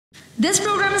This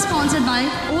program is sponsored by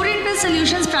Oriental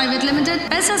Solutions Private Limited.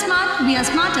 Paisa Smart, we are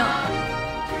smarter.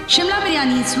 Shimla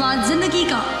Biryani, स्वाद जिंदगी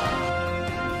का.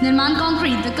 Nirman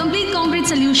Concrete, the complete concrete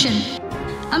solution.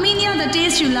 Amenia, the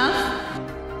taste you love.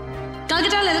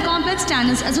 Calcutta Leather Complex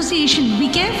Tanners Association, we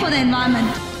care for the environment.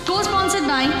 Co-sponsored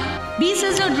by B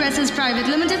Sizzler Dresses Private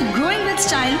Limited, growing with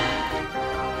style.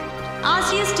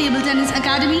 RCS Table Tennis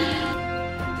Academy.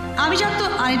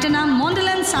 Abhijat Aitana,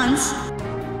 Mondal and Sons.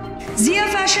 Zia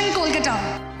Fashion, Kolkata.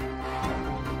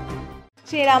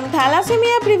 Serum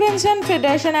thalassaemia prevention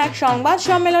federation এক সংবাদ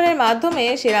সম্মেলনের মাধ্যমে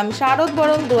সেরাম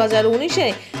শারদবরণ 2019-এ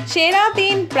সেরা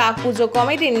 3 প্রাক পুজো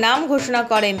কমিটির নাম ঘোষণা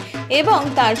করেন এবং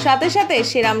তার সাথে সাথে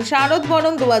সেরাম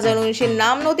শারদবরণ 2019-এর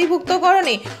নাম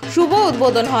নথিভুক্তকরণে শুভ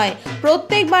উদ্বোধন হয়।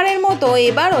 প্রত্যেকবারের মতো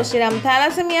এবারও সেরাম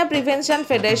থ্যালাসেমিয়া প্রিভেনশন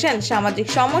ফেডারেশন সামাজিক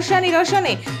সমস্যা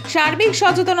নিরসনে সার্বিক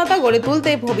সচেতনতা গড়ে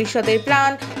তুলতে ভবিষ্যতের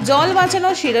প্রাণ জল বাঁচানো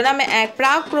শিরোনামে এক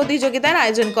প্রাক প্রতিযোগিতার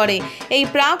আয়োজন করে। এই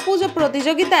প্রাক পুজো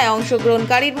প্রতিযোগিতায়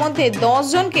অংশগ্রহণকারীর মধ্যে 10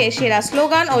 জনকে সেরা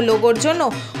স্লোগান ও লোগোর জন্য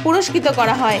পুরস্কৃত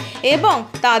করা হয় এবং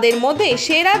তাদের মধ্যে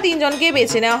সেরা 3 জনকে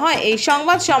বেছে নেওয়া হয়। এই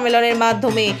সংবাদ সম্মেলনের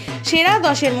মাধ্যমে সেরা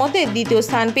 10-এর মধ্যে দ্বিতীয়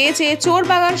স্থান পেয়েছে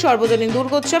চোরবাগান সর্বজনীন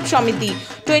দুর্গোৎসব সমিতি।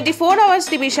 24 আওয়ার্স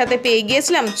টিভির সাথে পেয়ে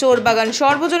গিয়েছিলাম চোরবাগান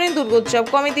সর্বজনীন দুর্গোৎসব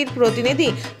কমিটির প্রতিনিধি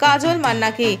কাজল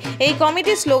মান্নাকে। এই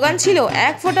কমিটির স্লোগান ছিল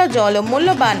এক ফোঁটা জল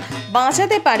মূল্যবান,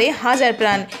 বাঁচাতে পারে হাজার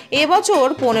প্রাণ। এবছর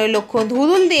 15 লক্ষ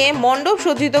ধুধুল দিয়ে মণ্ডপ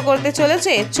সজ্জিত করতে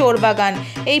চলেছে চোরবাগান।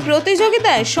 এই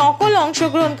প্রতিযোগিতায় সকল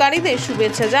অংশগ্রহণকারীদের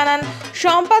শুভেচ্ছা জানান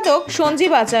সম্পাদক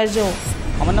সঞ্জীব আচার্য।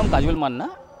 আমার নাম কাজল মান্না,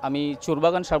 আমি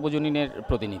চোরবাগান সার্বজনীনের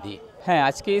প্রতিনিধি। হ্যাঁ,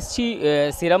 আজকে এসেছি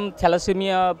সেরাম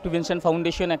থ্যালাসেমিয়া প্রিভেনশন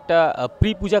ফাউন্ডেশন একটা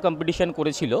প্রি পূজা কম্পিটিশন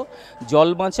করেছিল, জল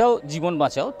বাঁচাও জীবন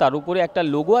বাঁচাও, তার উপরে একটা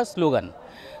লোগো আর স্লোগান।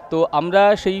 তো আমরা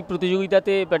সেই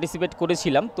প্রতিযোগিতাতে পার্টিসিপেট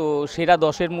করেছিলাম, তো সেরা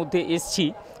 10-এর মধ্যে এসছি,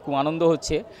 খুব আনন্দ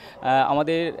হচ্ছে।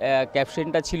 আমাদের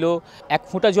ক্যাপশনটা ছিল এক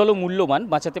ফোঁটা জলও মূল্যবান,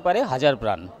 বাঁচাতে পারে হাজার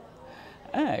প্রাণ।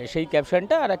 হ্যাঁ, সেই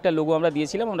ক্যাপশনটা আর একটা লোগো আমরা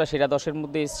দিয়েছিলাম। আমরা সেরা 10-এর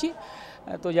মধ্যে এসেছি।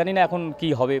 তো জানি না এখন কি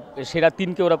হবে, সেরা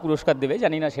 3কে ওরা পুরস্কার দেবে,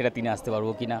 জানি না সেরা 3-এ আসতে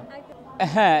পারবো কি না।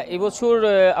 হ্যাঁ, এবছর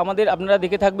আমাদের আপনারা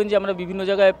দেখে থাকবেন যে আমরা বিভিন্ন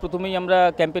জায়গায় প্রথমেই আমরা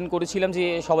ক্যাম্পেইন করেছিলাম যে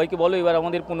সবাইকে বলো এবার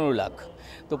আমাদের 15 লাখ।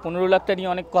 তো 15 লাখটা নিয়ে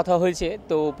অনেক কথা হয়েছে।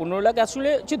 তো 15 লাখ আসলে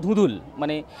হচ্ছে ধুধুল,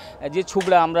 মানে যে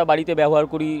ছোবড়া আমরা বাড়িতে ব্যবহার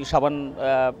করি সাবান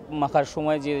মাখার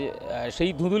সময়, যে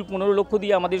সেই ধুধুল 15 লক্ষ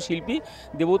দিয়ে আমাদের শিল্পী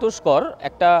দেবতোষ কর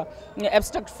একটা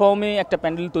অ্যাবস্ট্রাক্ট ফর্মে একটা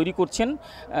প্যান্ডেল তৈরি করছেন।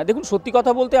 দেখুন, সত্যি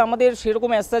কথা বলতে আমাদের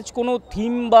সেরকম অ্যাজ কোনো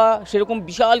থিম বা সেরকম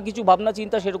বিশাল কিছু ভাবনা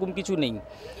চিন্তা সেরকম কিছু নেই।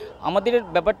 আমাদের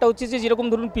ব্যাপারটা হচ্ছে যে যেরকম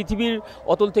ধরুন পৃথিবীর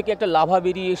অতল থেকে একটা লাভা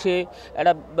বেরিয়ে এসে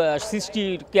একটা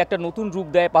সৃষ্টিকে একটা নতুন রূপ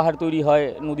দেয়, পাহাড় তৈরি হয়,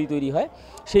 নদী তৈরি হয়,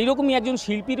 সেই রকমই একজন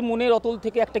শিল্পীর মনের অতল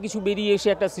থেকে একটা কিছু বেরিয়ে এসে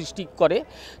একটা সৃষ্টি করে।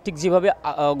 ঠিক যেভাবে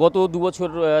গত 2 বছর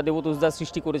দেবতোষ দা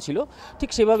সৃষ্টি করেছিল, ঠিক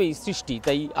সেভাবেই সৃষ্টি।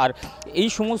 তাই আর এই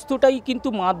সমস্তটাই কিন্তু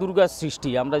মা দুর্গার সৃষ্টি,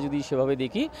 আমরা যদি সেভাবে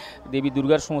দেখি দেবী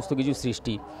দুর্গার সমস্ত কিছু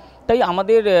সৃষ্টি। তাই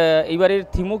আমাদের এইবারের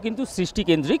থিমও কিন্তু সৃষ্টি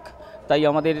কেন্দ্রিক। তাই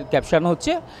আমাদের ক্যাপশন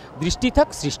হচ্ছে দৃষ্টি থাক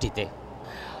সৃষ্টিতে।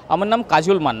 আমার নাম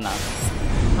কাজল মান্না।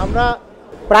 আমরা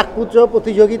প্রাক পুজো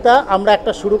প্রতিযোগিতা আমরা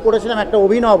একটা শুরু করেছিলাম, একটা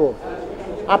অভিনব।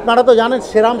 আপনারা তো জানেন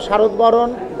সেরাম শারদবরণ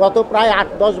গত প্রায়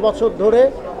 8-10 বছর ধরে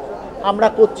আমরা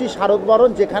করছি শারদবরণ,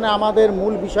 যেখানে আমাদের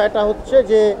মূল বিষয়টা হচ্ছে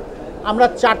যে আমরা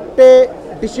 4টে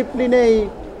ডিসিপ্লিনে এই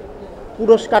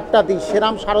পুরস্কারটা দিই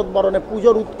সেরাম শারদবরণে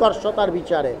পুজোর উৎকর্ষতার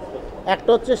বিচারে। একটা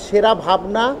হচ্ছে সেরা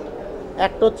ভাবনা,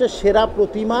 একটা হচ্ছে সেরা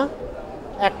প্রতিমা,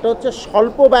 একটা হচ্ছে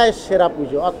স্বল্প ব্যয়ের সেরা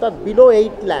পুজো অর্থাৎ বিলো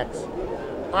 8 লাখ।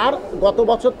 আর গত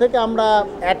বছর থেকে আমরা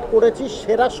অ্যাড করেছি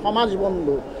সেরা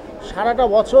সমাজবন্ধু। সারাটা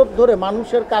বছর ধরে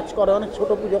মানুষের কাজ করে অনেক ছোট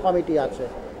পুজো কমিটি আছে,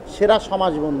 সেরা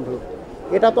সমাজবন্ধু।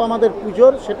 এটা তো আমাদের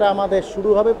পুজোর, সেটা আমাদের শুরু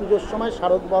হবে পুজোর সময়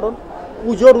শারদবরণ।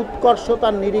 পুজোর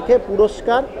উৎকর্ষতার নিরিখে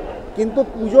পুরস্কার, কিন্তু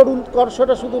পুজোর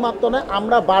উৎকর্ষটা শুধুমাত্র নয়,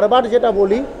 আমরা বারবার যেটা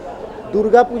বলি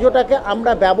দুর্গা পুজোটাকে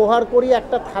আমরা ব্যবহার করি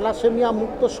একটা থ্যালাসেমিয়া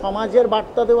মুক্ত সমাজের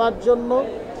বার্তা দেওয়ার জন্য,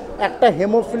 একটা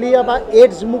হেমোফিলিয়া বা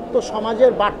এইডস মুক্ত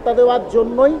সমাজের বার্তা দেওয়ার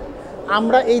জন্যই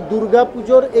আমরা এই দুর্গা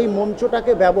পুজোর এই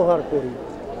মঞ্চটাকে ব্যবহার করি।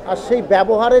 আর সেই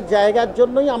ব্যবহারের জায়গার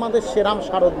জন্যই আমাদের সেরাম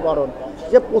শারদবরণ,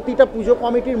 যে প্রতিটা পুজো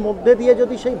কমিটির মধ্যে দিয়ে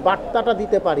যদি সেই বার্তাটা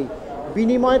দিতে পারি,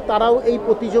 বিনিময়ে তারাও এই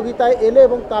প্রতিযোগিতায় এলো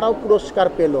এবং তারাও পুরস্কার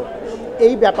পেল।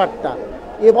 এই ব্যাপারটা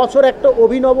এবছর একটা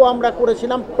অভিনব আমরা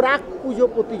করেছিলাম প্রাক পুজো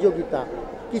প্রতিযোগিতা।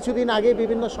 কিছুদিন আগে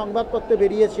বিভিন্ন সংবাদপত্রে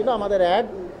বেরিয়েছিল আমাদের অ্যাড,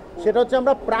 সেটা হচ্ছে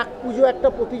আমরা প্রাক পুজো একটা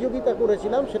প্রতিযোগিতা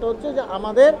করেছিলাম। সেটা হচ্ছে যে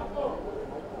আমাদের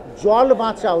জল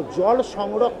বাঁচাও, জল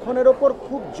সংরক্ষণের ওপর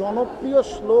খুব জনপ্রিয়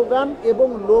স্লোগান এবং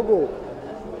লোগো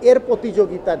এর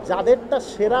প্রতিযোগিতা। যাদেরটা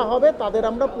সেরা হবে তাদের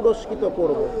আমরা পুরস্কৃত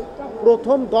করব।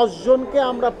 প্রথম 10 জনকে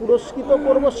আমরা পুরস্কৃত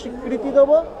করব, স্বীকৃতি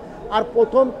দেব, আর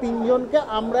প্রথম 3 জনকে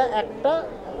আমরা একটা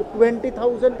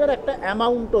 20,000-এর একটা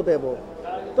অ্যামাউন্টও দেব।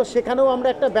 তো সেখানেও আমরা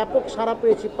একটা ব্যাপক সাড়া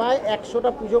পেয়েছি। প্রায়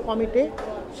 100টা পুজো কমিটি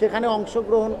সেখানে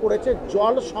অংশগ্রহণ করেছে।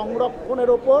 জল সংরক্ষণের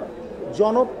ওপর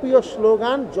জনপ্রিয়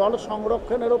স্লোগান, জল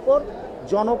সংরক্ষণের ওপর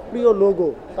জনপ্রিয় লোগো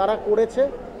তারা করেছে।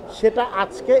 সেটা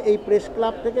আজকে এই প্রেস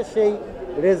ক্লাব থেকে সেই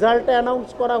রেজাল্টটা অ্যানাউন্স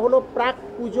করা হলো। প্রাক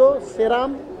পুজো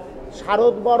সেরাম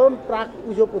শারদবরণ প্রাক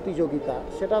পুজো প্রতিযোগিতা,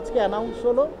 সেটা আজকে অ্যানাউন্স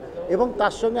হলো। এবং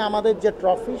তার সঙ্গে আমাদের যে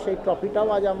ট্রফি, সেই ট্রফিটাও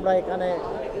আজ আমরা এখানে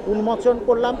উন্মোচন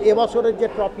করলাম। এবছরের যে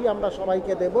ট্রফি আমরা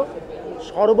সবাইকে দেব।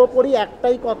 সর্বোপরি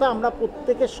একটাই কথা, আমরা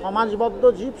প্রত্যেকে সমাজবদ্ধ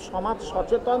জীব, সমাজ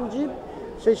সচেতন জীব।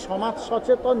 সেই সমাজ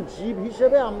সচেতন জীব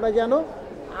হিসেবে আমরা যেন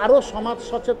আরও সমাজ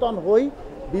সচেতন হই,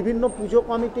 বিভিন্ন পুজো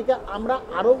কমিটিকে আমরা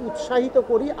আরও উৎসাহিত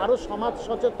করি আরও সমাজ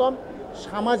সচেতন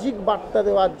সামাজিক বার্তা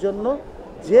দেওয়ার জন্য,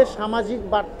 যে সামাজিক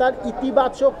বার্তার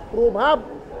ইতিবাচক প্রভাব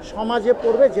সমাজে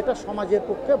পড়বে, যেটা সমাজের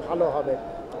পক্ষে ভালো হবে।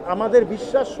 আমাদের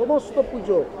বিশ্বাস সমস্ত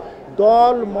পুজো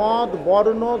দল মত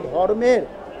বর্ণ ধর্মের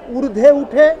ঊর্ধ্বে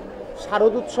উঠে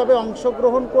শারদ উৎসবে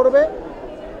অংশগ্রহণ করবে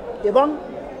এবং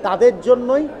তাদের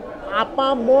জন্যই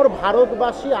আপামোর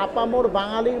ভারতবাসী, আপামোর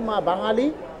বাঙালি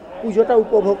পুজোটা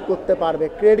উপভোগ করতে পারবে।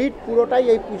 ক্রেডিট পুরোটাই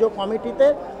এই পুজো কমিটিতে।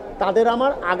 তাদের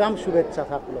আমার আগাম শুভেচ্ছা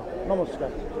থাকলো। নমস্কার।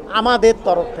 আমাদের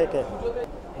তরফ থেকে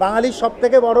বাঙালির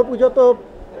সবথেকে বড় পুজো তো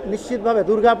নিশ্চিতভাবে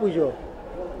দুর্গা পুজো,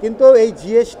 কিন্তু এই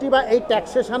জিএসটি বা এই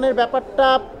ট্যাক্সেশনের ব্যাপারটা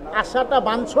আসাটা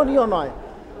বাঞ্ছনীয় নয়।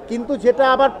 কিন্তু যেটা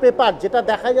আবার পেপার যেটা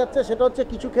দেখা যাচ্ছে সেটা হচ্ছে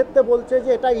কিছু ক্ষেত্রে বলছে যে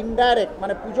এটা ইনডাইরেক্ট,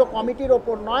 মানে পুজো কমিটির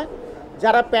ওপর নয়,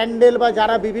 যারা প্যান্ডেল বা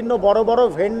যারা বিভিন্ন বড় বড়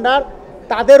ভেন্ডার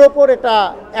তাদের ওপর এটা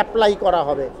অ্যাপ্লাই করা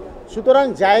হবে। সুতরাং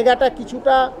জায়গাটা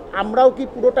কিছুটা, আমরাও কি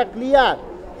পুরোটা ক্লিয়ার?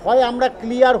 হয় আমরা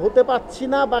ক্লিয়ার হতে পারছি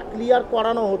না বা ক্লিয়ার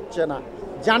করানো হচ্ছে না,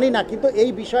 জানি না। কিন্তু এই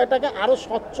বিষয়টাকে আরও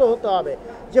স্বচ্ছ হতে হবে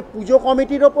যে পুজো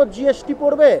কমিটির ওপর জিএসটি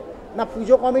পড়বে না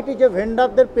পুজো কমিটি যে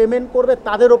ভেন্ডারদের পেমেন্ট করবে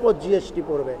তাদের ওপর জিএসটি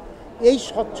পড়বে। এই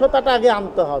স্বচ্ছতাটা আগে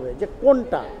আনতে হবে যে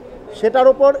কোনটা, সেটার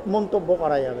ওপর মন্তব্য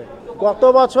করা যাবে। গত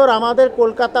বছর আমাদের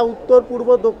কলকাতা উত্তর পূর্ব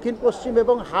দক্ষিণ পশ্চিম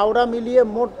এবং হাওড়া মিলিয়ে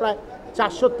মোট প্রায়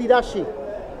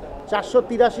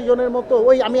 483 জনের মতো,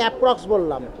 ওই আমি অ্যাপ্রক্স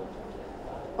বললাম,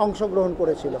 অংশগ্রহণ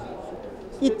করেছিল।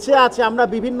 ইচ্ছে আছে আমরা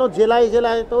বিভিন্ন জেলায়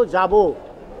তো যাব,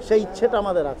 সেই ইচ্ছেটা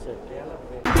আমাদের আছে।